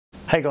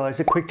Hey guys,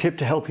 a quick tip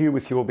to help you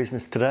with your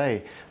business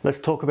today. Let's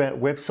talk about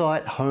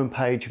website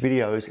homepage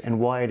videos and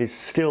why it is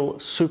still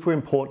super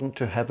important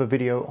to have a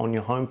video on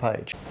your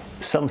homepage.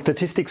 Some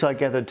statistics I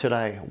gathered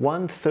today.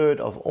 1/3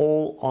 of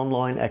all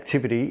online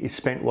activity is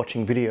spent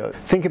watching video.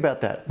 Think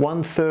about that.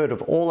 1/3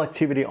 of all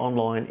activity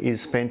online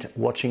is spent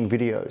watching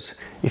videos.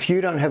 If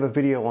you don't have a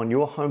video on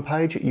your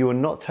homepage, you are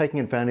not taking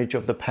advantage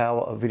of the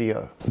power of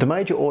video. The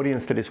major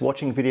audience that is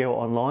watching video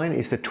online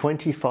is the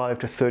 25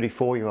 to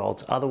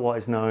 34-year-olds,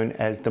 otherwise known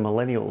as the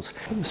millennials.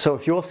 So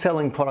if you're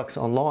selling products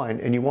online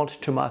and you want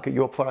to market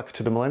your products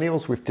to the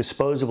millennials with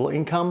disposable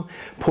income,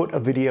 put a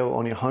video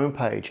on your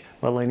homepage.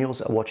 Millennials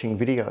are watching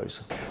videos.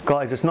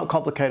 Guys, it's not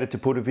complicated to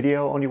put a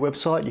video on your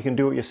website. You can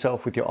do it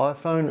yourself with your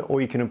iPhone,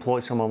 or you can employ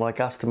someone like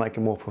us to make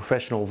a more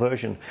professional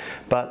version.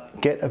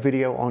 But get a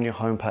video on your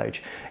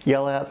homepage.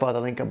 Yell out via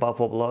the link above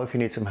or below if you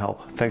need some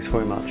help. Thanks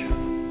very much.